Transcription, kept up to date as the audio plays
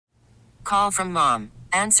Call from mom.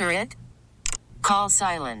 Answer it. Call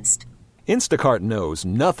silenced. Instacart knows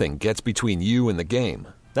nothing gets between you and the game.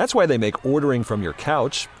 That's why they make ordering from your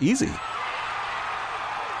couch easy.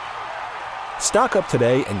 Stock up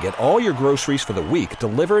today and get all your groceries for the week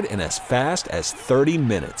delivered in as fast as 30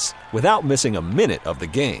 minutes without missing a minute of the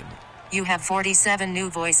game. You have 47 new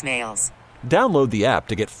voicemails. Download the app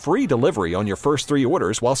to get free delivery on your first 3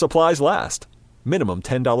 orders while supplies last. Minimum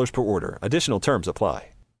 $10 per order. Additional terms apply.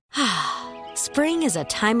 Spring is a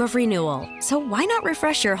time of renewal, so why not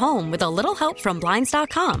refresh your home with a little help from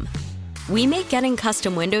Blinds.com? We make getting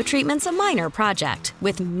custom window treatments a minor project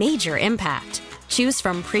with major impact. Choose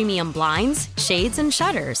from premium blinds, shades, and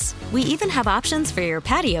shutters. We even have options for your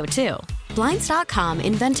patio, too. Blinds.com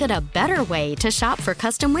invented a better way to shop for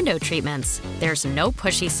custom window treatments. There's no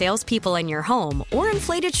pushy salespeople in your home or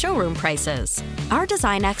inflated showroom prices. Our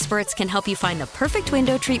design experts can help you find the perfect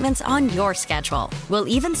window treatments on your schedule. We'll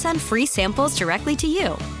even send free samples directly to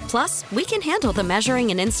you. Plus, we can handle the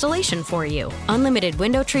measuring and installation for you. Unlimited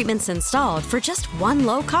window treatments installed for just one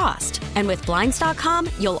low cost. And with Blinds.com,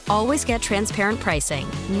 you'll always get transparent pricing.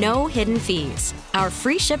 No hidden fees. Our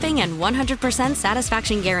free shipping and 100%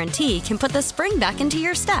 satisfaction guarantee can put the spring back into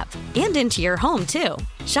your step and into your home, too.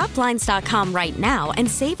 Shop Blinds.com right now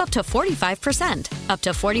and save up to 45%. Up to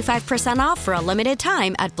 45% off for a limited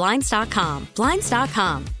time at Blinds.com.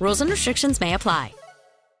 Blinds.com. Rules and restrictions may apply.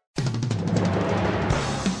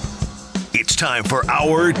 It's time for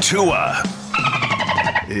our Tua.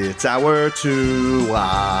 It's our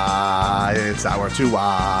Tua. It's our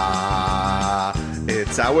Tua.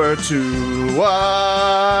 It's our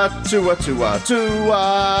Tua. Tua, Tua, Tua.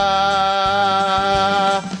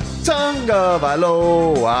 Tonga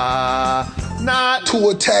Vailoa. Not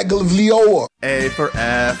Tua Tagovailoa. A for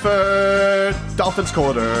effort. Dolphins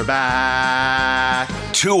quarterback.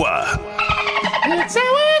 Tua. It's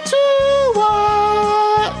our Tua.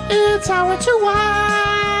 It's our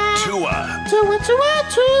Tua. Tua. Tua, Tua,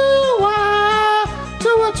 Tua.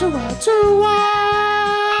 Tua, Tua, Tua.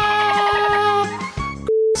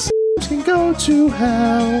 Can go to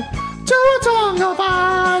hell. Tua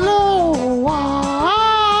Tagovailoa.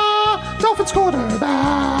 Dolphins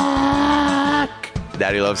quarterback.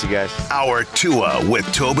 Daddy loves you guys. Our Tua with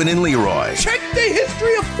Tobin and Leroy. Check the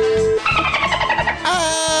history of food.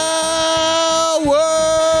 Our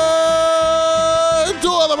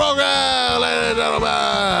Tua the program, ladies and gentlemen.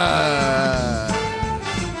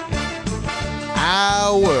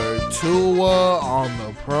 Our Tua on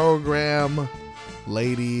the program,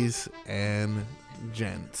 ladies and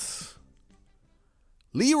gents.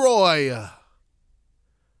 Leroy,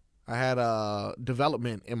 I had a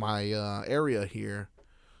development in my area here,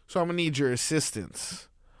 so I'm going to need your assistance.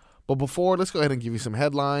 But before, let's go ahead and give you some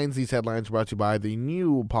headlines. These headlines are brought to you by the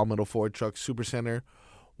new Palmetto Ford Truck Supercenter.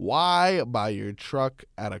 Why buy your truck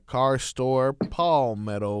at a car store?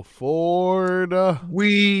 Palmetto Ford.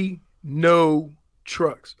 We know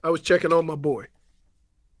trucks. I was checking on my boy.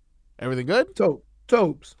 Everything good?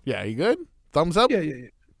 Tobes. Yeah, you good? Thumbs up?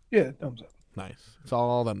 Yeah, thumbs up. Nice. It's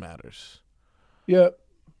all that matters. Yep.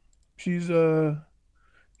 She's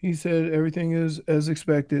he said everything is as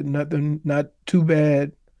expected, nothing not too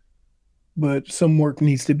bad, but some work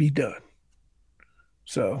needs to be done.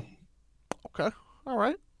 So Okay. All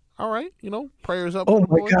right. You know, prayers up. Oh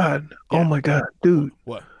my God. Yeah. Oh my God, dude.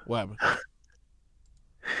 What happened? I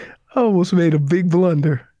almost made a big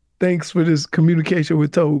blunder. Thanks for this communication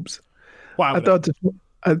with Tobes. Wow. I thought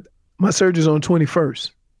my surgery's on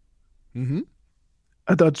 21st. Mm-hmm.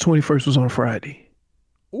 I thought the 21st was on Friday.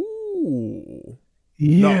 Ooh.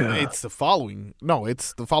 Yeah. No, it's the following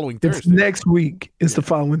Thursday. It's next week. It's the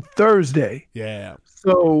following Thursday. Yeah.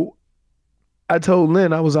 So I told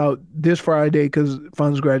Lynn I was out this Friday because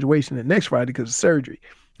Fon's graduation and next Friday because of surgery.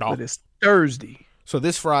 Oh. But it's Thursday. So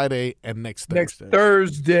this Friday and next Thursday. Next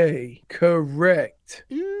Thursday. Correct.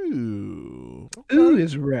 Ooh. Okay. Ooh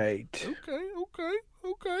is right.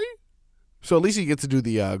 Okay. So at least you get to do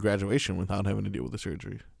the graduation without having to deal with the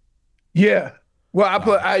surgery. Yeah. Well,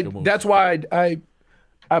 that's why I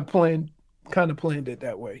planned it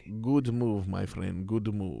that way. Good move, my friend. Good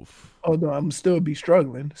move. Although I'm still be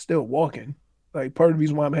struggling, still walking. Like part of the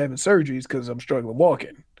reason why I'm having surgery is because I'm struggling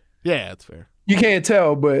walking. Yeah, that's fair. You can't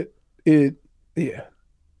tell, but it's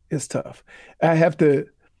tough.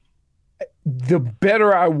 The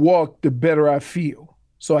better I walk, the better I feel.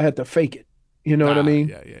 So I had to fake it. You know what I mean?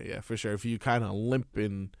 Yeah, for sure. If you kind of limp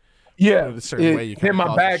in a certain way, you and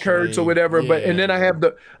my back hurts or whatever. Yeah. But and then I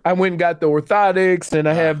went and got the orthotics, and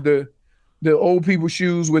I have the old people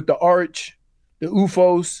shoes with the arch, the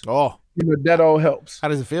UFOs. Oh, that all helps. How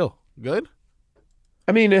does it feel? Good?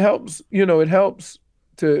 I mean, it helps. It helps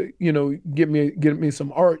to get me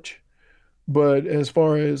some arch. But as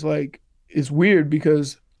far as like, it's weird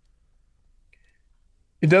because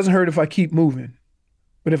it doesn't hurt if I keep moving,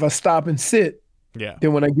 but if I stop and sit,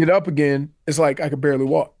 then when I get up again, it's like I can barely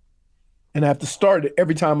walk, and I have to start it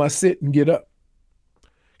every time I sit and get up.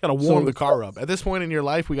 Got to warm the car up. At this point in your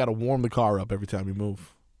life, we got to warm the car up every time you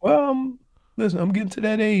move. Well, listen, I'm getting to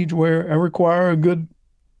that age where I require a good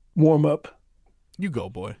warm up. You go,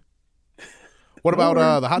 boy. What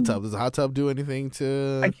about the hot tub? Does the hot tub do anything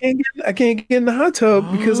to? I can't get in the hot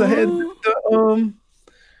tub because I had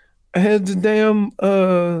the damn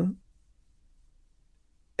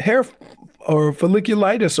hair or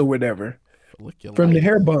folliculitis or whatever from the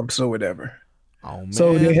hair bumps or whatever. Oh man!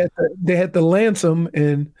 So they had to lance them,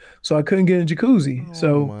 and so I couldn't get in jacuzzi.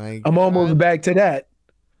 I'm almost back to that.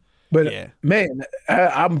 But man,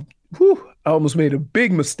 I almost made a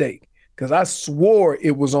big mistake because I swore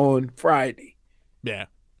it was on Friday. Yeah.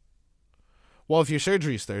 Well, if your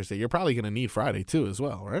surgery is Thursday, you're probably gonna need Friday too, as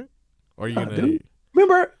well, right? Or are you gonna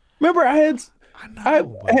remember I had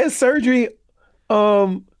surgery.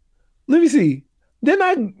 Let me see.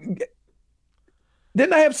 Didn't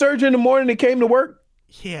I have surgery in the morning and came to work?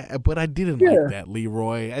 Yeah, but I didn't like that,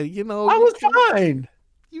 Leroy. I was fine.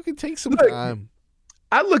 You can take some time.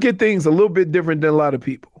 I look at things a little bit different than a lot of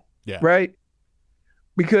people. Yeah. Right?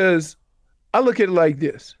 Because I look at it like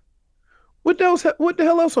this. What the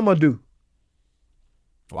hell else am I do?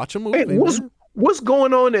 Watch a movie. Hey, what's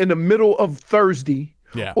going on in the middle of Thursday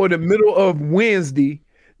or the middle of Wednesday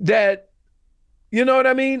that, you know what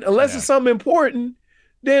I mean? Unless it's something important,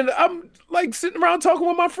 then I'm like sitting around talking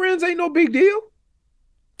with my friends. Ain't no big deal.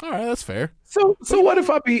 All right, that's fair. So what if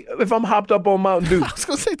I'm hopped up on Mountain Dew? I was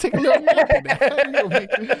gonna say take a little nap.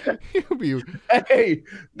 Hey,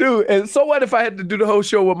 dude, and so what if I had to do the whole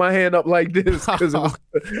show with my hand up like this because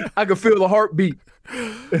I could feel the heartbeat.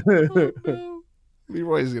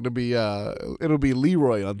 Leroy's gonna be it'll be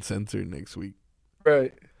Leroy Uncensored next week.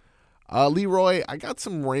 Right. Leroy, I got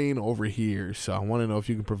some rain over here, so I want to know if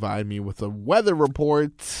you can provide me with a weather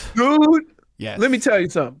report. Dude, yes. Let me tell you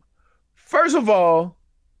something. First of all,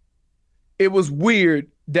 it was weird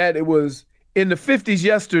that it was in the 50s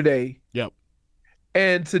yesterday. Yep.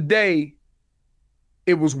 And today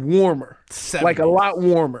it was warmer. 70s. Like a lot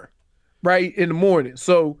warmer, right, in the morning.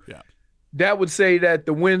 So that would say that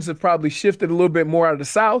the winds have probably shifted a little bit more out of the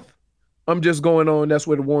south. I'm just going on. That's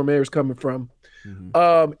where the warm air is coming from.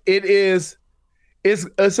 Mm-hmm.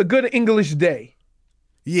 It's a good English day.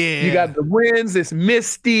 Yeah. You got the winds. It's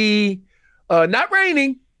misty, not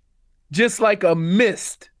raining, just like a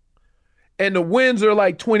mist. And the winds are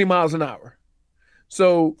like 20 miles an hour.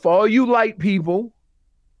 So for all you light people,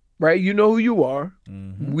 right, you know who you are.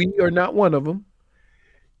 Mm-hmm. We are not one of them.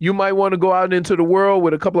 You might want to go out into the world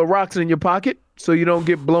with a couple of rocks in your pocket so you don't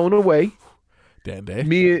get blown away. Dan Day.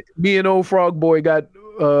 Me and old Frog Boy got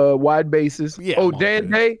wide bases. Yeah, Dan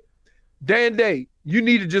Day, you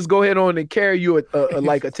need to just go ahead on and carry you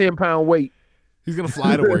like a 10-pound weight. He's gonna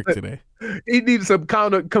fly to work today. He needs some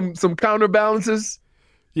counterbalances.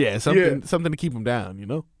 Yeah, something to keep him down, you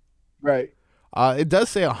know? Right. It does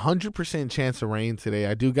say 100% chance of rain today.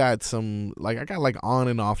 I got on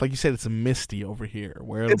and off. Like you said, it's a misty over here.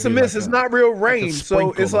 Where it's a mist. It's not real rain.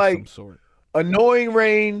 So it's like annoying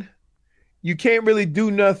rain. You can't really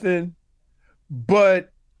do nothing.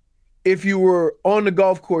 But if you were on the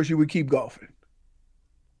golf course, you would keep golfing.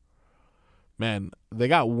 Man, they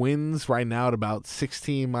got winds right now at about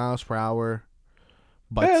 16 miles per hour.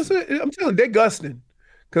 But I'm telling you, they're gusting.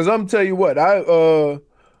 Because I'm telling you what,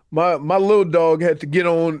 my little dog had to get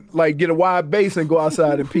a wide base and go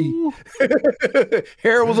outside and pee.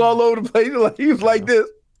 Hair was all over the place. He was like this.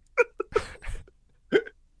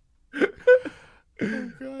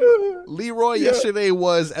 Oh, Leroy, yesterday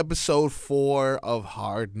was episode 4 of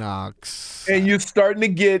Hard Knocks. And you're starting to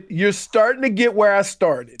get where I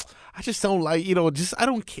started. I just don't like, I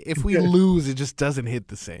don't care. If we lose, it just doesn't hit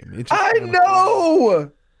the same.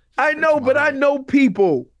 I know, but I know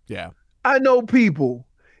people. Yeah. I know people.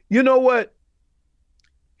 You know what?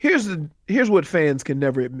 Here's what fans can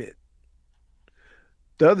never admit.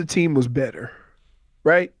 The other team was better,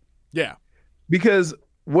 right? Yeah. Because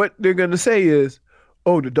what they're going to say is,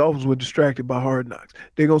 oh, the Dolphins were distracted by Hard Knocks.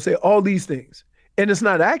 They're going to say all these things. And it's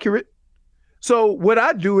not accurate. So what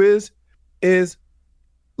I do is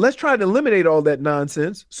let's try to eliminate all that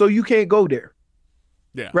nonsense so you can't go there.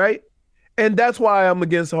 Yeah. Right? And that's why I'm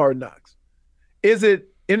against Hard Knocks. Is it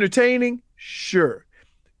entertaining? Sure.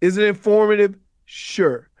 Is it informative?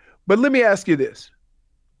 Sure. But let me ask you this.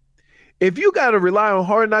 If you got to rely on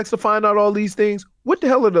Hard Knocks to find out all these things, what the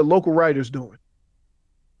hell are the local writers doing?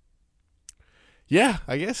 Yeah,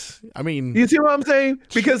 I guess. I mean, You see what I'm saying?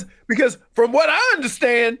 Because from what I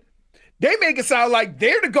understand, they make it sound like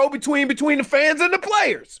they're the go-between between the fans and the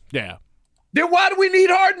players. yeah. Then why do we need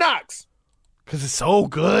Hard Knocks? Because it's so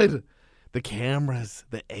good. The cameras,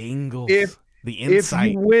 the angles, the If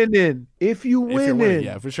insight. you winning, if you're winning,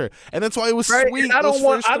 yeah, for sure. And that's why it was right? sweet. And I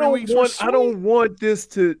don't want this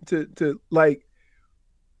to like.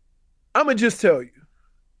 I'm gonna just tell you,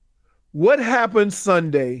 what happens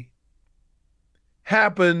Sunday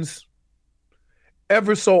happens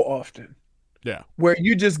ever so often. Yeah. Where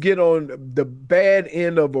you just get on the bad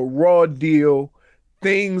end of a raw deal.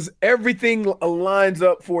 Everything aligns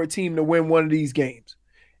up for a team to win one of these games.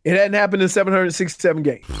 It hadn't happened in 767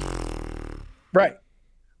 games. Right.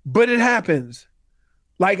 But it happens.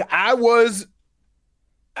 Like I was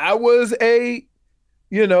a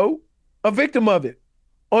victim of it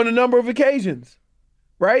on a number of occasions.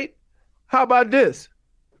 Right? How about this?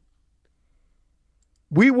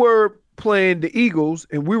 We were playing the Eagles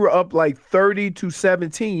and we were up like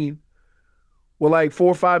 30-17 with like 4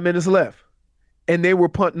 or 5 minutes left. And they were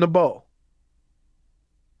punting the ball.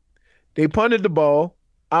 They punted the ball.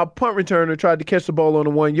 Our punt returner tried to catch the ball on the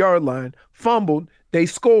 1 yard line, fumbled. They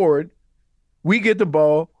scored. We get the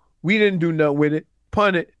ball. We didn't do nothing with it.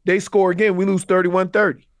 Punt it. They score again. We lose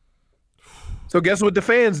 31-30. So guess what the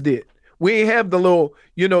fans did? We ain't have the little,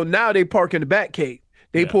 now they park in the back cave.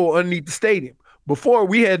 They pull underneath the stadium. Before,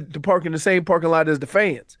 we had to park in the same parking lot as the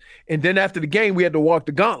fans. And then after the game, we had to walk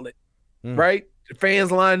the gauntlet, right? The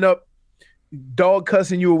fans lined up, dog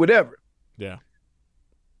cussing you or whatever. Yeah.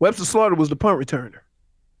 Webster Slaughter was the punt returner.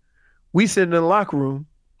 We sitting in the locker room.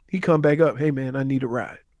 He come back up. Hey, man, I need a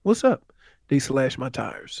ride. What's up? They slashed my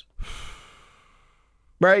tires.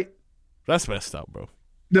 Right? That's messed up, bro.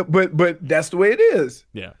 No, but that's the way it is.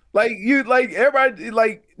 Yeah.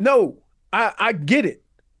 Everybody, no, I get it.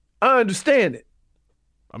 I understand it.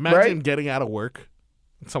 Imagine getting out of work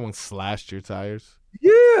and someone slashed your tires.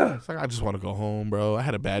 Yeah. It's like, I just want to go home, bro. I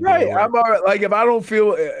had a bad day. Right. I'm all right. Like, if I don't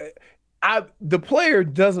feel, the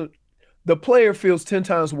player feels 10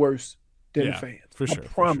 times worse than the fans. For sure. I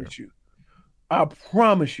promise you. I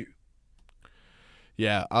promise you.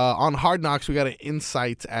 Yeah. On Hard Knocks, we got an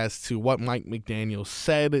insight as to what Mike McDaniel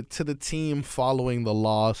said to the team following the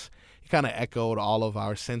loss. He kind of echoed all of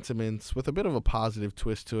our sentiments with a bit of a positive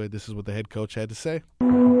twist to it. This is what the head coach had to say.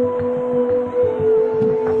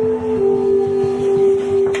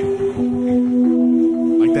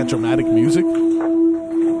 Like that dramatic music?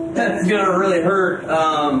 That's going to really hurt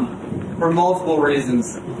for multiple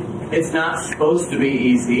reasons. It's not supposed to be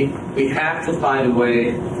easy. We have to find a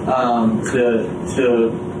way to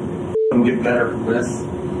get better from this.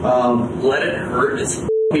 Let it hurt. It's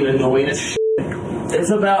f***ing annoying as shit. It's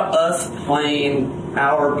about us playing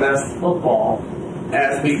our best football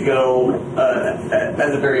as we go at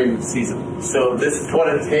the very end of the season. So this is what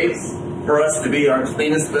it takes for us to be our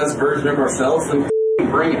cleanest, best version of ourselves, and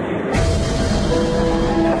bring it.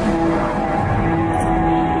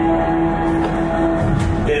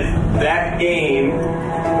 That game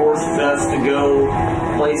forced us to go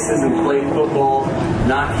places and play football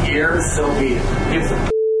not here, so be it.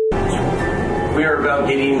 We are about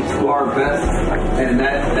getting to our best, and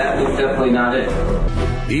that was definitely not it.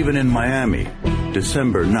 Even in Miami,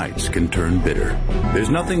 December nights can turn bitter. There's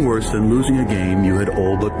nothing worse than losing a game you had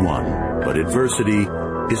all but won. But adversity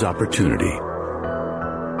is opportunity.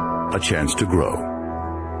 A chance to grow.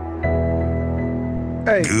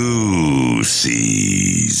 Hey. Goosies.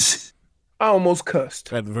 I almost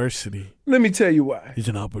cussed. Adversity Let me tell you why. is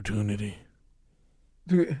an opportunity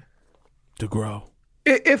to grow.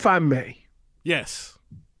 If I may. Yes.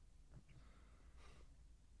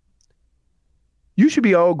 You should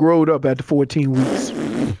be all grown up after 14 weeks.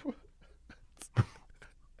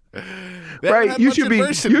 Right? You should be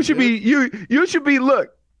look.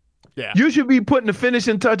 Yeah. You should be putting the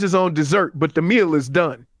finishing touches on dessert, but the meal is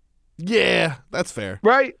done. Yeah, that's fair.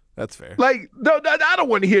 Right? That's fair. Like, no, I don't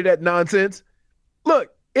want to hear that nonsense. Look,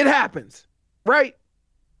 it happens, right?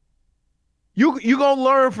 You gonna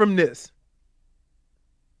learn from this.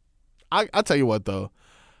 I'll tell you what, though.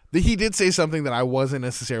 He did say something that I wasn't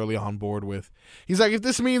necessarily on board with. He's like, if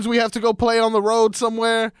this means we have to go play on the road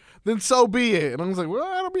somewhere, then so be it. And I was like, well,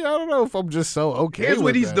 I don't know if I'm just so okay Here's with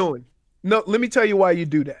what he's that. doing. No, let me tell you why you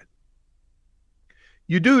do that.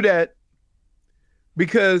 You do that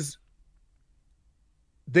because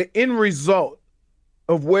the end result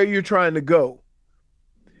of where you're trying to go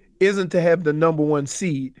isn't to have the number one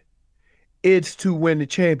seed. It's to win the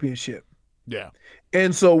championship. Yeah.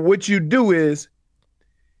 And so what you do is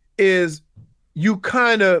you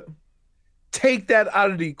kind of take that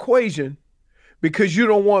out of the equation because you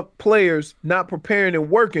don't want players not preparing and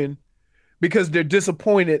working because they're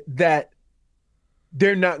disappointed that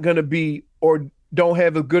they're not going to be or don't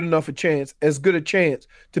have as good a chance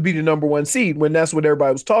to be the number 1 seed when that's what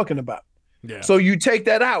everybody was talking about. Yeah. So you take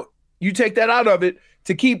that out. You take that out of it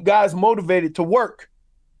to keep guys motivated to work.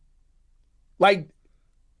 Like,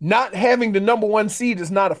 not having the number 1 seed is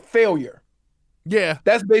not a failure. Yeah.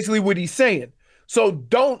 That's basically what he's saying. So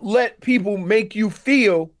don't let people make you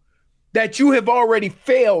feel that you have already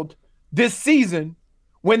failed this season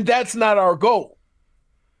when that's not our goal.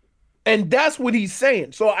 And that's what he's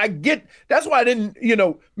saying. So I get, that's why I didn't,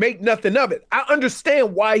 make nothing of it. I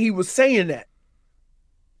understand why he was saying that.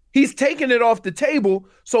 He's taking it off the table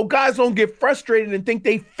so guys don't get frustrated and think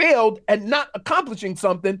they failed at not accomplishing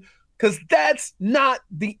something, because that's not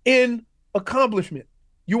the end accomplishment.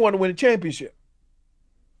 You want to win a championship.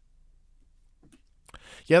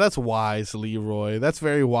 Yeah, that's wise, Leroy. That's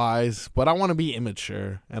very wise. But I want to be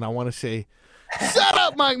immature, and I want to say, shut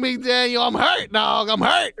up, Mike McDaniel. I'm hurt, dog. I'm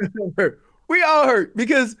hurt. We all hurt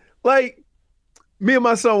because, like, me and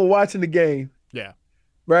my son were watching the game. Yeah.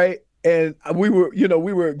 Right? And we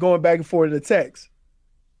were going back and forth in the text.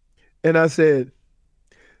 And I said,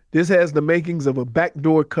 this has the makings of a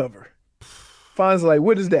backdoor cover. Fon's like,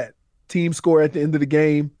 what is that? Team score at the end of the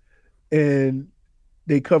game, and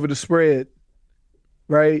they cover the spread,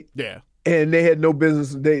 right? Yeah. And they had no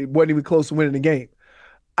business. They wasn't even close to winning the game.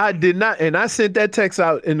 I did not, and I sent that text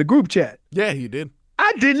out in the group chat. Yeah, you did.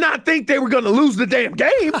 I did not think they were going to lose the damn game.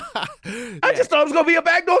 Yeah. I just thought it was going to be a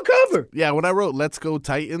backdoor cover. Yeah, when I wrote "Let's go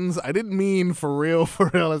Titans," I didn't mean for real.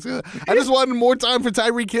 Let's go. I just wanted more time for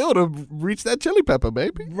Tyreek Hill to reach that chili pepper,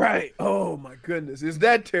 baby. Right. Oh, my goodness. Is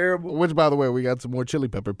that terrible? Which, by the way, we got some more chili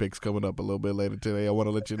pepper picks coming up a little bit later today. I want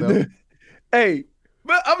to let you know. Hey,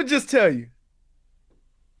 but I'm going to just tell you.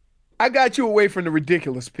 I got you away from the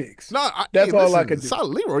ridiculous picks. That's all I could do.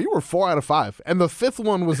 Solid, Leroy, you were 4 out of 5, and the 5th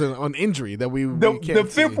one was an injury that we can't The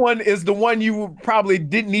 5th one is the one you probably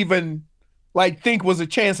didn't even think was a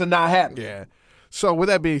chance of not happening. Yeah. So with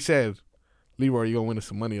that being said, Leroy, you're gonna win us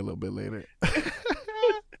some money a little bit later.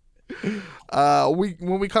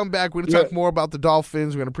 When we come back, we're gonna talk more about the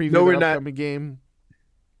Dolphins. We're gonna preview the upcoming game.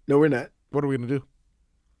 No, we're not. What are we gonna do?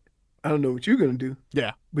 I don't know what you're gonna do.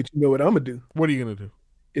 Yeah, but you know what I'm gonna do. What are you gonna do?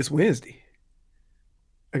 It's Wednesday.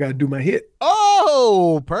 I got to do my hit.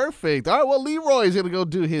 Oh, perfect. All right, well, Leroy's going to go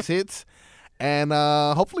do his hits. And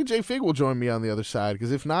hopefully Jay Fig will join me on the other side,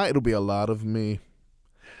 because if not, it'll be a lot of me.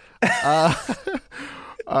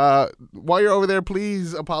 While you're over there,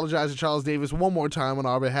 please apologize to Charles Davis one more time on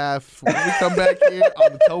our behalf when we come back here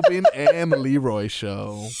on the Tobin and Leroy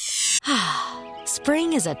Show.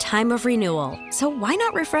 Spring is a time of renewal, so why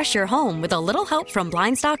not refresh your home with a little help from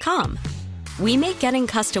Blinds.com? We make getting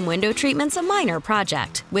custom window treatments a minor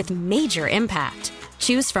project with major impact.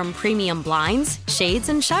 Choose from premium blinds, shades,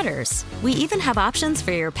 and shutters. We even have options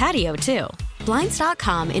for your patio, too.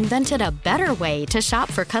 Blinds.com invented a better way to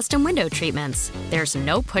shop for custom window treatments. There's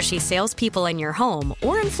no pushy salespeople in your home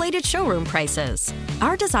or inflated showroom prices.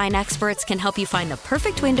 Our design experts can help you find the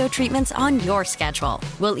perfect window treatments on your schedule.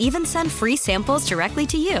 We'll even send free samples directly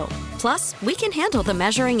to you. Plus, we can handle the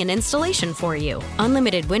measuring and installation for you.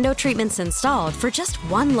 Unlimited window treatments installed for just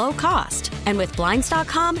one low cost. And with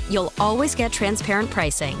Blinds.com, you'll always get transparent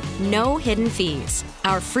pricing. No hidden fees.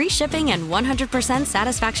 Our free shipping and 100%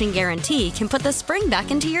 satisfaction guarantee can put the spring back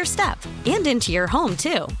into your step and into your home,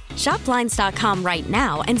 too. Shop Blinds.com right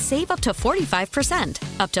now and save up to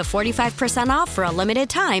 45%. Up to 45% off for a limited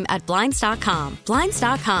time at Blinds.com.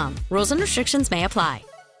 Blinds.com. Rules and restrictions may apply.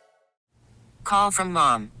 Call from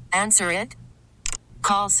mom. Answer it.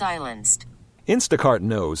 Call silenced. Instacart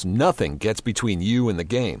knows nothing gets between you and the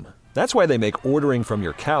game. That's why they make ordering from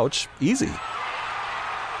your couch easy.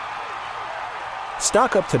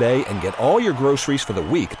 Stock up today and get all your groceries for the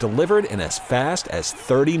week delivered in as fast as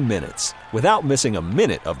 30 minutes without missing a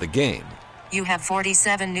minute of the game. You have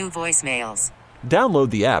 47 new voicemails. Download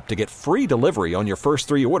the app to get free delivery on your first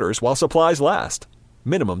 3 orders while supplies last.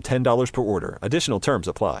 Minimum $10 per order. Additional terms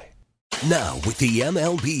apply. Now, with the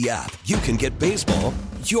MLB app, you can get baseball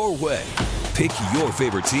your way. Pick your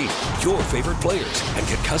favorite team, your favorite players, and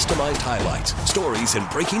get customized highlights, stories, and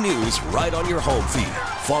breaking news right on your home feed.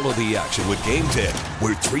 Follow the action with Game 10,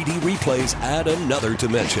 where 3D replays add another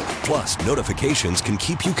dimension. Plus, notifications can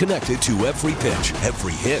keep you connected to every pitch,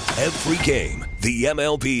 every hit, every game. The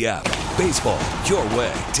MLB app. Baseball your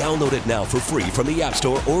way. Download it now for free from the App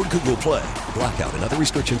Store or Google Play. Blackout and other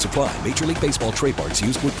restrictions apply. Major League Baseball trademarks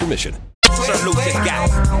used with permission. St. Lucia's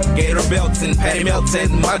got Gator belts and Patty Melts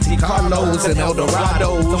and Monte Carlos and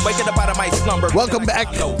Eldorados. I'm waking up out of my slumber. Welcome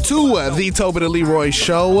back to the Tobin and Leroy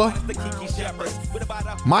Show.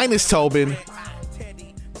 Minus Tobin,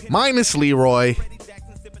 minus Leroy.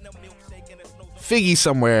 Figgy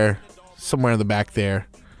somewhere in the back there.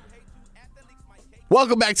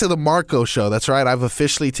 Welcome back to the Marco Show. That's right, I've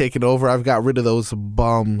officially taken over. I've got rid of those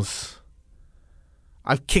bums.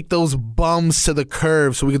 I've kicked those bums to the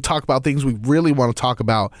curb so we can talk about things we really want to talk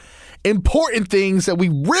about. Important things that we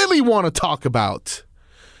really want to talk about.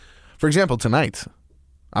 For example,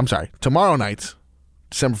 tomorrow night,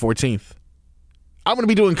 December 14th, I'm going to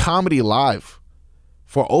be doing comedy live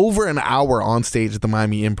for over an hour on stage at the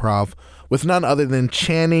Miami Improv with none other than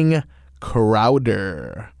Channing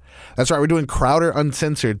Crowder. That's right, we're doing Crowder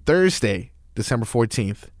Uncensored Thursday, December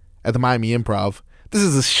 14th at the Miami Improv. This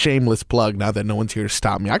is a shameless plug now that no one's here to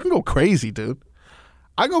stop me. I can go crazy, dude.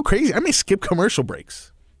 I go crazy. I may skip commercial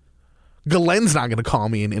breaks. Glenn's not going to call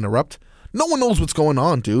me and interrupt. No one knows what's going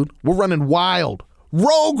on, dude. We're running wild.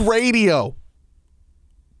 Rogue radio.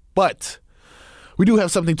 But we do have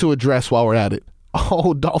something to address while we're at it.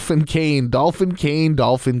 Oh, Dolphin Kane.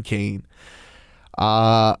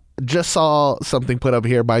 Just saw something put up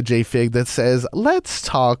here by J Fig that says, let's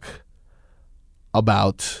talk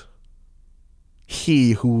about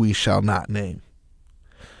he who we shall not name.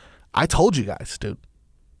 I told you guys, dude.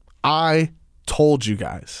 I told you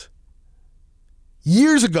guys.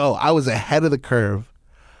 Years ago, I was ahead of the curve.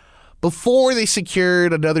 Before they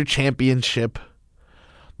secured another championship,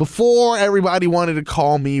 before everybody wanted to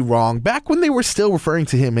call me wrong, back when they were still referring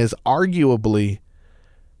to him as arguably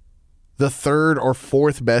the third or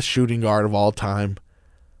fourth best shooting guard of all time,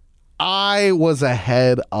 I was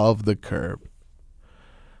ahead of the curve.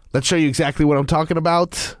 Let's show you exactly what I'm talking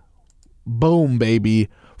about. Boom, baby.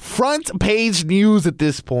 Front page news at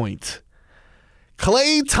this point.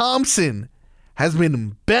 Klay Thompson has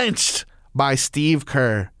been benched by Steve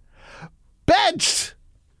Kerr. Benched!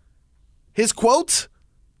 His quote,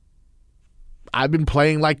 I've been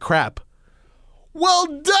playing like crap. Well,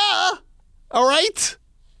 duh! All right?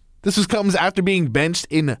 This comes after being benched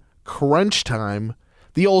in crunch time.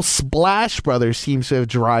 The old Splash Brothers seems to have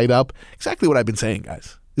dried up. Exactly what I've been saying,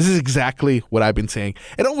 guys. This is exactly what I've been saying.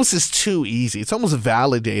 It almost is too easy. It's almost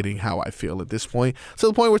validating how I feel at this point. To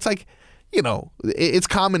the point where it's like, it's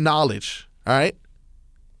common knowledge. All right?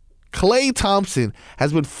 Klay Thompson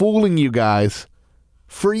has been fooling you guys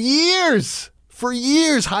for years. For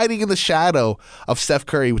years, hiding in the shadow of Steph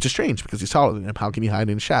Curry, which is strange because he's taller than him. How can he hide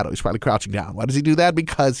in the shadow? He's probably crouching down. Why does he do that?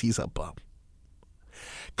 Because he's a bum.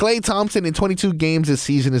 Klay Thompson in 22 games this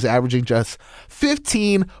season is averaging just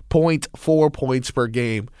 15.4 points per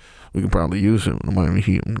game. We can probably use him in the Miami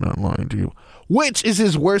Heat. I'm not lying to you. Which is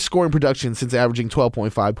his worst scoring production since averaging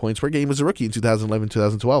 12.5 points per game as a rookie in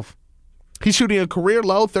 2011-2012. He's shooting a career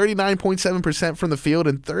low 39.7% from the field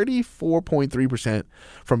and 34.3%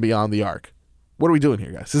 from beyond the arc. What are we doing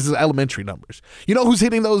here, guys? This is elementary numbers. You know who's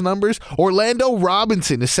hitting those numbers? Orlando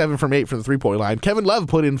Robinson is 7 from 8 from the three-point line. Kevin Love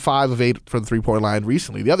put in 5 of 8 from the three-point line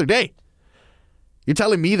recently, the other day. You're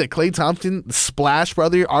telling me that Klay Thompson, the Splash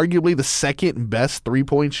Brother, arguably the second best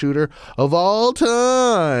three-point shooter of all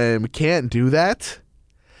time, can't do that?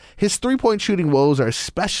 His three-point shooting woes are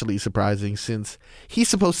especially surprising since he's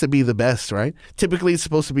supposed to be the best, right? Typically, it's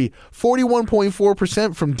supposed to be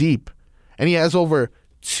 41.4% from deep, and he has over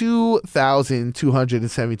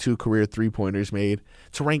 2,272 career three-pointers made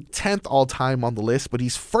to rank 10th all-time on the list, but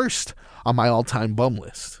he's first on my all-time bum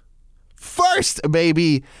list. First,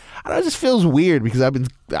 baby! And it just feels weird because I've been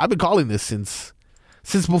calling this since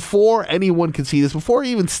before anyone could see this, before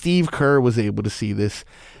even Steve Kerr was able to see this.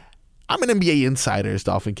 I'm an NBA insider, as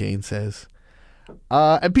Dolphin Kane says.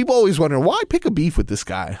 And people always wonder, why pick a beef with this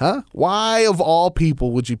guy, huh? Why, of all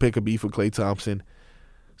people, would you pick a beef with Klay Thompson?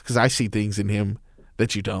 Because I see things in him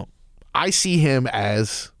that you don't. I see him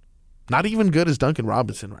as not even good as Duncan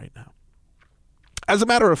Robinson right now. As a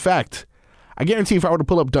matter of fact, I guarantee if I were to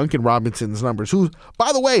pull up Duncan Robinson's numbers, who,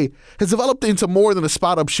 by the way, has developed into more than a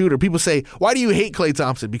spot-up shooter, people say, why do you hate Klay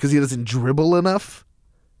Thompson? Because he doesn't dribble enough?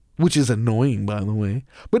 Which is annoying, by the way.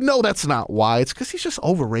 But no, that's not why. It's because he's just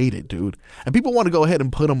overrated, dude. And people want to go ahead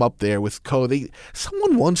and put him up there with Kobe.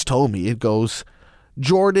 Someone once told me it goes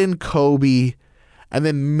Jordan, Kobe, and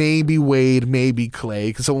then maybe Wade, maybe Klay,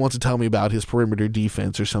 because someone wants to tell me about his perimeter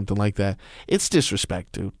defense or something like that. It's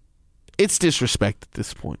disrespect, dude. It's disrespect at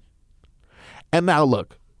this point. And now,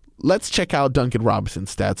 look, let's check out Duncan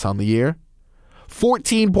Robinson's stats on the year.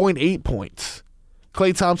 14.8 points.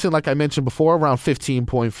 Klay Thompson, like I mentioned before, around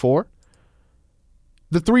 15.4.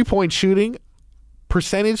 The three-point shooting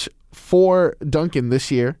percentage for Duncan this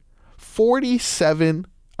year,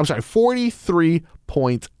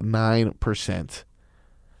 43.9%.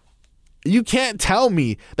 You can't tell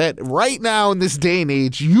me that right now in this day and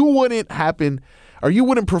age, you wouldn't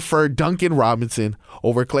prefer Duncan Robinson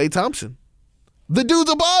over Klay Thompson. The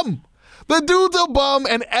dude's a bum.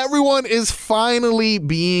 And everyone is finally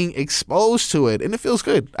being exposed to it, and it feels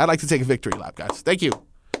good. I'd like to take a victory lap, guys. Thank you.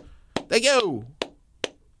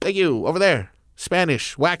 Over there.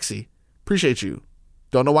 Spanish, waxy. Appreciate you.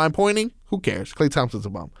 Don't know why I'm pointing? Who cares? Klay Thompson's a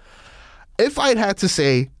bum. If I'd had to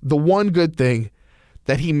say the one good thing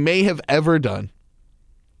that he may have ever done,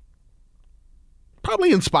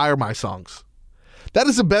 probably inspire my songs. That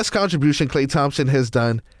is the best contribution Klay Thompson has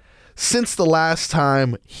done since the last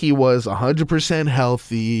time he was 100%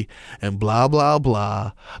 healthy and blah, blah,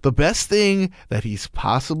 blah. The best thing that he's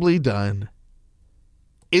possibly done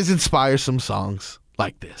is inspire some songs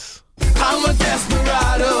like this. I'm a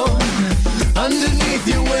desperado underneath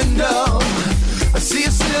your window. I see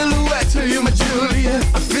a silhouette to you, my Julia.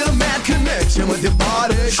 I feel a mad connection with your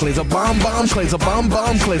body. Clay's a bomb. Clay's a bomb. All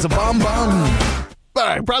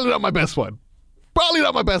right, probably not my best one.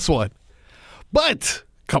 But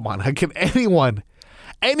come on, how can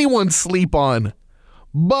anyone sleep on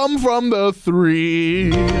Bum from the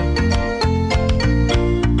Three?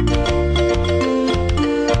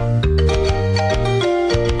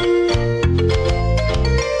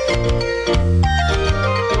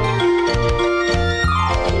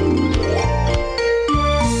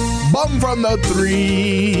 Bum from the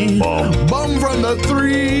three. Bum from the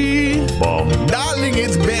three. Darling,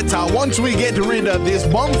 it's better once we get rid of this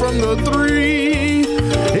bum from the three.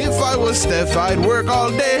 If I was Steph, I'd work all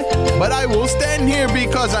day, but I will stand here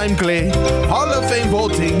because I'm Klay. Hall of Fame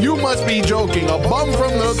voting, you must be joking. A bum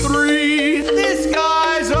from the three. This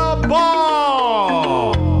guy's a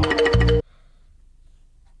bum.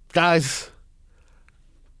 Guys,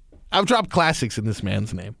 I've dropped classics in this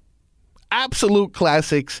man's name. Absolute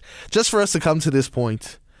classics just for us to come to this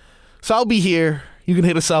point. So I'll be here. You can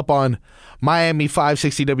hit us up on Miami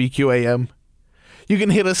 560 WQAM. You can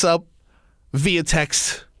hit us up via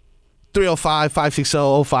text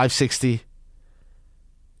 305-560-0560.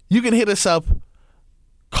 You can hit us up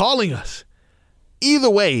calling us. Either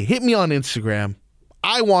way, hit me on Instagram.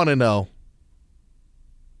 I want to know.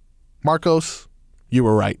 Marcos, you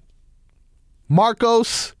were right.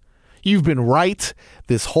 Marcos, you've been right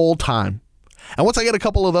this whole time. And once I get a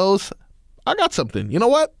couple of those, I got something. You know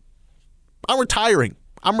what? I'm retiring.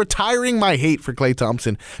 I'm retiring my hate for Klay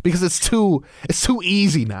Thompson because it's too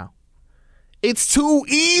easy now. It's too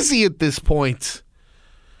easy at this point.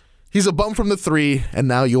 He's a bum from the three, and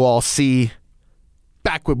now you all see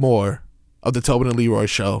back with more of the Tobin and Leroy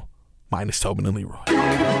show, minus Tobin and Leroy.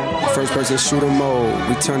 First person shooter mode.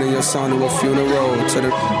 We turning your son to a funeral. To the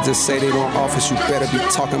just say they want office, you better be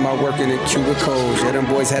talking about working in cubicles. Yeah, them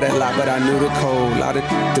boys had that lot, but I knew the code. Lot of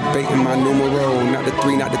debating my numero. Not the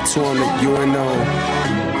 3, not the 2 on the UNO.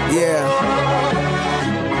 Yeah.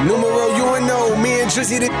 Numero UNO. Me and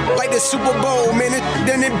Drizzy did like the Super Bowl. Man,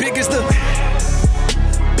 then it big as the what?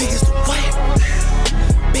 Big as the what?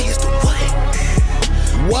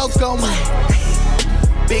 Welcome.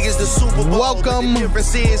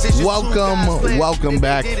 Welcome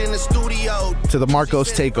back to the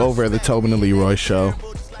Marcos Takeover of the Tobin and Leroy show.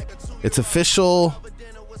 It's official.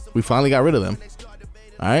 We finally got rid of them.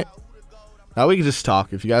 All right. Now we can just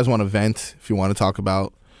talk. If you guys want to vent, if you want to talk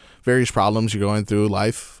about various problems you're going through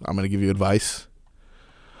life, I'm going to give you advice.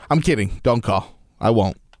 I'm kidding. Don't call. I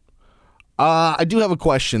won't. I do have a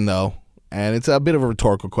question, though, and it's a bit of a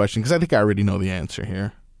rhetorical question because I think I already know the answer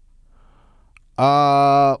here.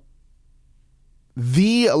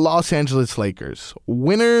 The Los Angeles Lakers,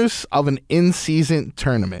 winners of an in-season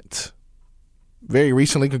tournament. Very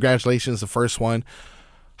recently, congratulations, the first one,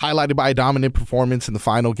 highlighted by a dominant performance in the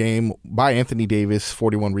final game by Anthony Davis,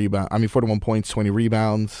 41 points, 20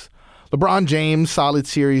 rebounds. LeBron James, solid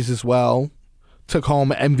series as well, took home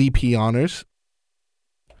MVP honors.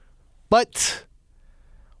 But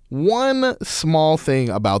one small thing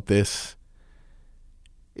about this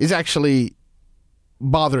is actually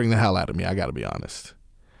bothering the hell out of me, I gotta be honest.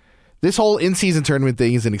 This whole in-season tournament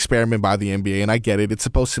thing is an experiment by the NBA, and I get it. It's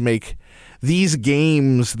supposed to make these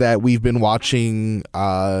games that we've been watching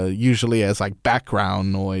usually as like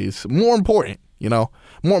background noise more important,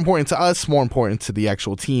 more important to us, more important to the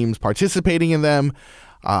actual teams participating in them,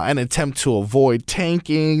 an attempt to avoid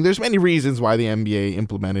tanking. There's many reasons why the NBA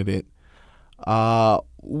implemented it.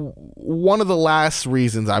 One of the last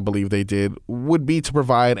reasons I believe they did would be to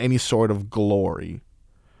provide any sort of glory.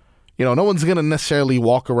 No one's going to necessarily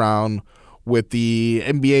walk around with the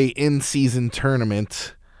NBA in-season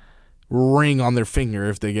tournament ring on their finger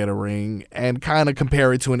if they get a ring and kind of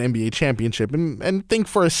compare it to an NBA championship and think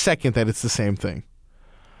for a second that it's the same thing.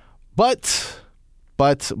 But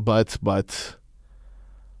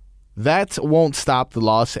that won't stop the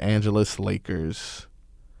Los Angeles Lakers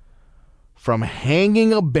from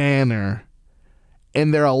hanging a banner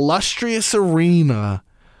in their illustrious arena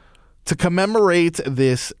to commemorate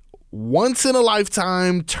this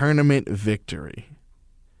once-in-a-lifetime tournament victory.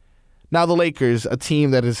 Now, the Lakers, a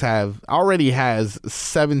team that already has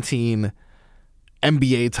 17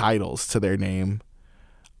 NBA titles to their name,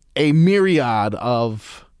 a myriad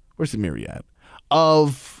of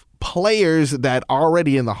players that are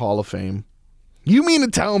already in the Hall of Fame. You mean to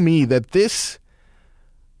tell me that this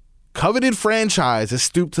coveted franchise has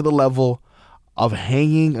stooped to the level of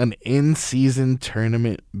hanging an in-season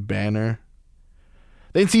tournament banner?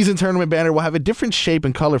 The in-season tournament banner will have a different shape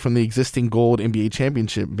and color from the existing gold NBA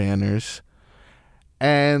championship banners.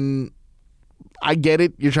 And I get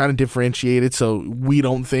it. You're trying to differentiate it so we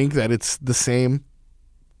don't think that it's the same.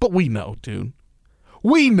 But we know, dude.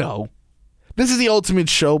 We know. This is the ultimate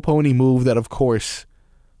show pony move that, of course,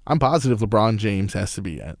 I'm positive LeBron James has to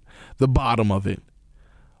be at the bottom of it.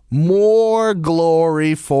 More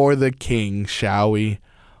glory for the king, shall we?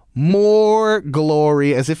 More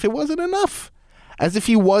glory, as if it wasn't enough. As if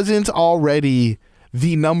he wasn't already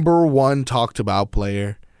the number one talked about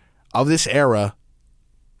player of this era.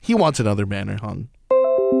 He wants another banner hung.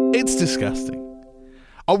 It's disgusting.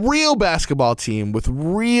 A real basketball team with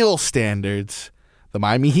real standards. The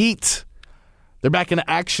Miami Heat. They're back in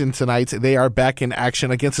action tonight. They are back in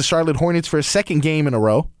action against the Charlotte Hornets for a second game in a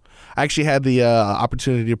row. I actually had the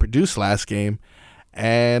opportunity to produce last game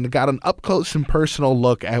and got an up-close and personal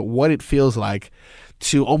look at what it feels like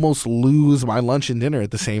to almost lose my lunch and dinner at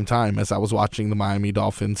the same time as I was watching the Miami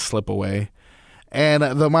Dolphins slip away. And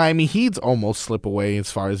the Miami Heat almost slip away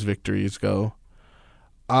as far as victories go.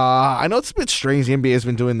 I know it's a bit strange. The NBA has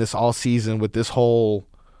been doing this all season with this whole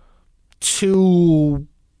 2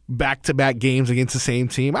 back-to-back games against the same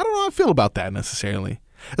team. I don't know how I feel about that necessarily.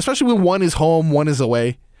 Especially when one is home, one is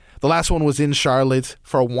away. The last one was in Charlotte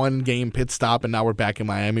for a 1-game pit stop, and now we're back in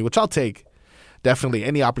Miami, which I'll take. Definitely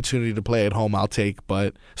any opportunity to play at home I'll take,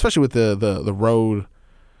 but especially with the road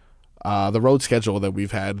schedule that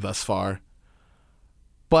we've had thus far.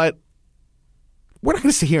 But we're not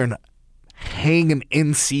going to sit here and hang an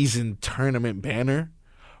in-season tournament banner.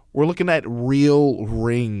 We're looking at real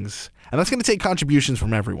rings, and that's going to take contributions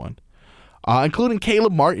from everyone, including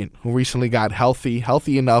Caleb Martin, who recently got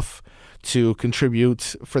healthy enough to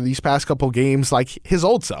contribute for these past couple games like his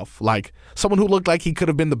old self, like someone who looked like he could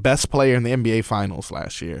have been the best player in the NBA Finals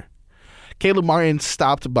last year. Caleb Martin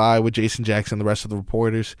stopped by with Jason Jackson and the rest of the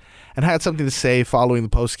reporters and had something to say following the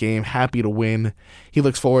postgame. Happy to win. He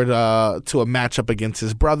looks forward to a matchup against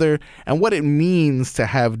his brother and what it means to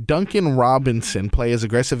have Duncan Robinson play as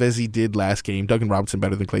aggressive as he did last game. Duncan Robinson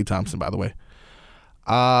better than Klay Thompson, by the way.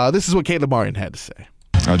 This is what Caleb Martin had to say.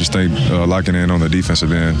 I just think locking in on the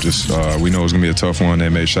defensive end. We know it's going to be a tough one. They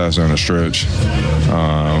made shots down the stretch.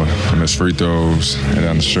 Missed free throws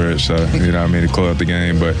down the stretch. To close out the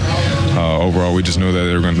game. But overall, we just knew that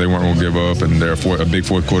they weren't going to give up, and they're a big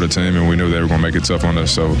fourth quarter team, and we knew they were going to make it tough on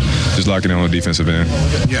us. So just locking in on the defensive end.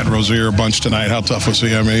 You had Rozier a bunch tonight. How tough was he?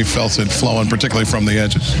 He felt it flowing, particularly from the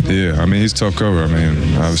edges. Yeah, he's a tough cover.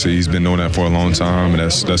 Obviously he's been doing that for a long time, and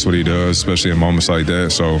that's what he does, especially in moments like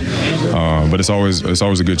that. So, but it's always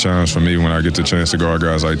a good challenge for me when I get the chance to guard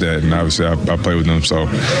guys like that, and obviously I play with them, so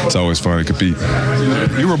it's always fun to compete.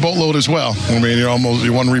 You were boatload as well.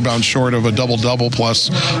 You're 1 rebound short of a double-double,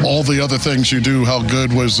 plus all the other things you do. How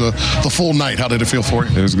good was the full night? How did it feel for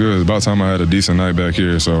you? It was good. It's about time I had a decent night back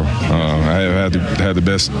here, so I have had the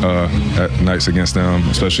best nights against them,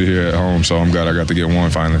 especially here at home, so I'm glad I got to get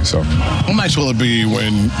one finally. So, how nice will it be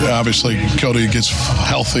when obviously Cody gets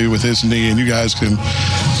healthy with his knee and you guys can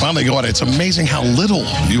finally go at it? It's amazing how little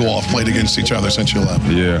you all have played against each other since you left.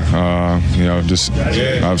 Yeah, just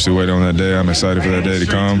obviously waiting on that day. I'm excited for that day to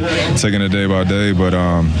come, taking it day by day, but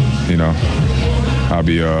I'll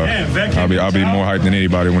be more hyped than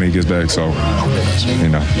anybody when he gets back. So,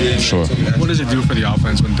 sure. What does it do for the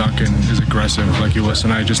offense when Duncan is aggressive like he was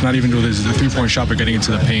tonight? Just not even doing the 3-point shot, but getting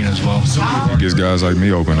into the paint as well. It gets guys like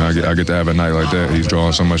me open. I get to have a night like that. He's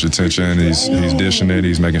drawing so much attention. He's dishing it.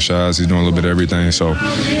 He's making shots. He's doing a little bit of everything. So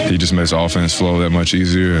he just makes the offense flow that much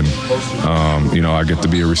easier. And I get to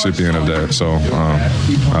be a recipient of that. So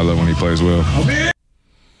I love when he plays well.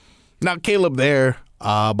 Now, Caleb there.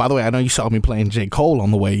 By the way, I know you saw me playing J. Cole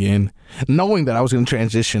on the way in. Knowing that I was going to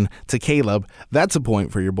transition to Caleb, that's a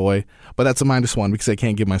point for your boy. But that's a -1 because I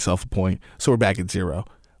can't give myself a point. So we're back at 0.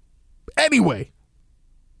 Anyway,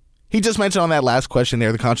 He just mentioned on that last question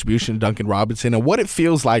there the contribution of Duncan Robinson and what it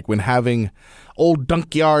feels like when having old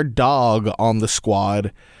Dunkyard Dog on the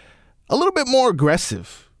squad a little bit more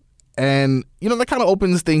aggressive. And, that kind of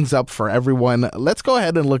opens things up for everyone. Let's go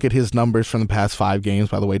ahead and look at his numbers from the past 5 games.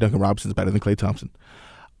 By the way, Duncan Robinson's better than Klay Thompson.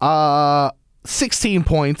 16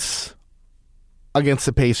 points against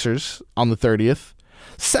the Pacers on the 30th.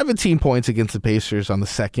 17 points against the Pacers on the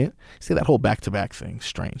 2nd. See that whole back-to-back thing?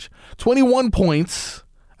 Strange. 21 points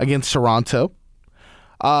against Toronto.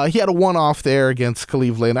 He had a one-off there against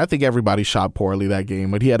Cleveland. I think everybody shot poorly that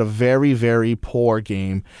game, but he had a very, very poor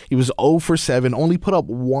game. He was 0 for 7, only put up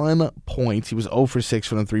 1 point. He was 0 for 6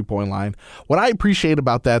 from the three-point line. What I appreciate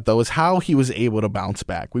about that, though, is how he was able to bounce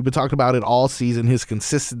back. We've been talking about it all season, his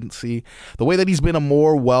consistency, the way that he's been a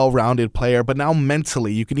more well-rounded player, but now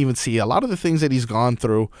mentally, you can even see a lot of the things that he's gone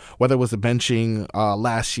through, whether it was the benching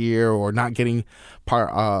last year or not getting he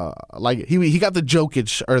got the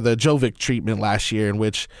Jokic or the Jovic treatment last year, in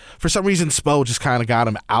which for some reason Spo just kind of got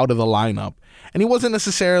him out of the lineup, and he wasn't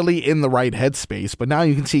necessarily in the right headspace. But now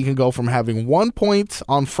you can see he can go from having 1 point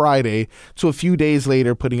on Friday to a few days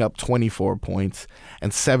later putting up 24 points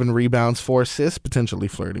and 7 rebounds, 4 assists, potentially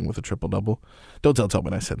flirting with a triple-double. Don't tell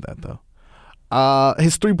Tobin I said that, though.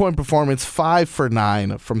 His three-point performance, 5 for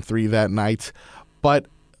 9 from 3 that night, but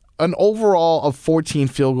an overall of 14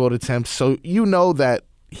 field goal attempts, so that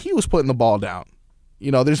he was putting the ball down.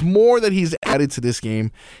 There's more that he's added to this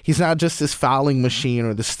game. He's not just this fouling machine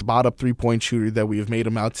or the spot-up three-point shooter that we have made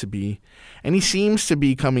him out to be. And he seems to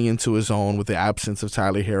be coming into his own with the absence of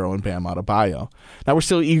Tyler Herro and Bam Adebayo. Now, we're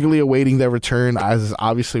still eagerly awaiting their return, as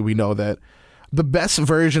obviously we know that the best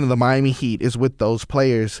version of the Miami Heat is with those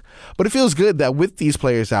players. But it feels good that with these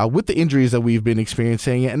players out, with the injuries that we've been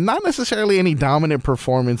experiencing, and not necessarily any dominant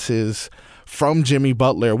performances from Jimmy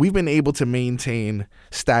Butler, we've been able to maintain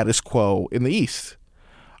status quo in the East.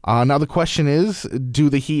 Now the question is, do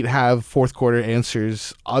the Heat have fourth quarter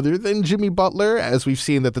answers other than Jimmy Butler, as we've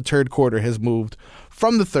seen that the third quarter has moved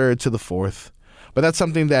from the third to the fourth? But that's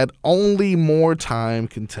something that only more time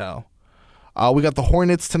can tell. We got the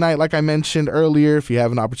Hornets tonight, like I mentioned earlier. If you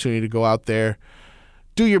have an opportunity to go out there,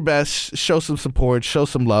 do your best, show some support, show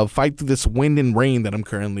some love, fight through this wind and rain that I'm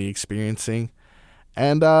currently experiencing.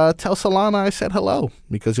 And tell Solana I said hello,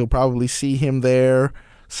 because you'll probably see him there,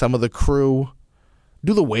 some of the crew.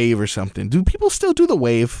 Do the wave or something. Do people still do the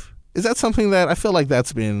wave? Is that something that I feel like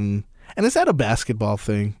that's been... And is that a basketball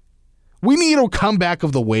thing? We need a comeback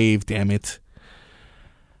of the wave, damn it.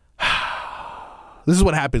 This is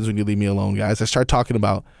what happens when you leave me alone, guys. I start talking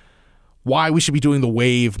about why we should be doing the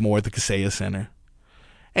wave more at the Kaseya Center.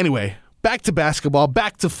 Anyway, back to basketball,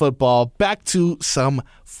 back to football, back to some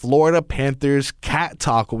Florida Panthers cat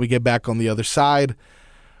talk when we get back on the other side.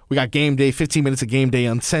 We got game day, 15 minutes of game day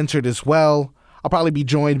uncensored as well. I'll probably be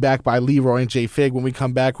joined back by Leroy and J Fig when we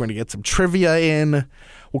come back. We're going to get some trivia in.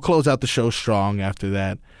 We'll close out the show strong after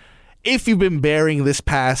that. If you've been bearing this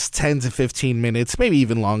past 10 to 15 minutes, maybe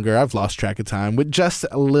even longer, I've lost track of time, with just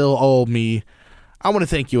a little old me, I want to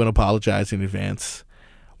thank you and apologize in advance.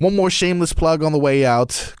 One more shameless plug on the way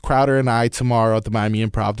out. Crowder and I tomorrow at the Miami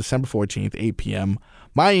Improv, December 14th, 8 p.m.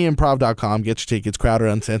 MiamiImprov.com. Get your tickets. Crowder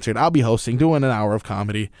Uncensored. I'll be hosting, doing an hour of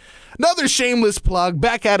comedy. Another shameless plug.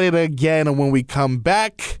 Back at it again. And when we come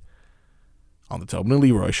back on the Tobin and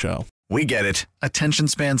Leroy Show. We get it. Attention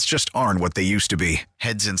spans just aren't what they used to be.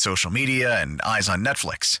 Heads in social media and eyes on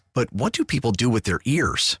Netflix. But what do people do with their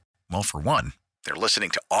ears? Well, for one, they're listening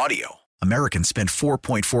to audio. Americans spend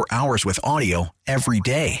 4.4 hours with audio every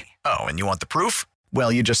day. Oh, and you want the proof? Well,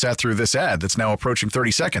 you just sat through this ad that's now approaching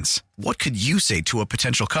 30 seconds. What could you say to a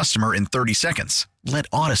potential customer in 30 seconds? Let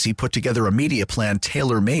Odyssey put together a media plan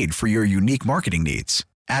tailor-made for your unique marketing needs.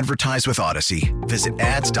 Advertise with Odyssey. Visit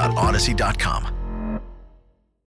ads.odyssey.com.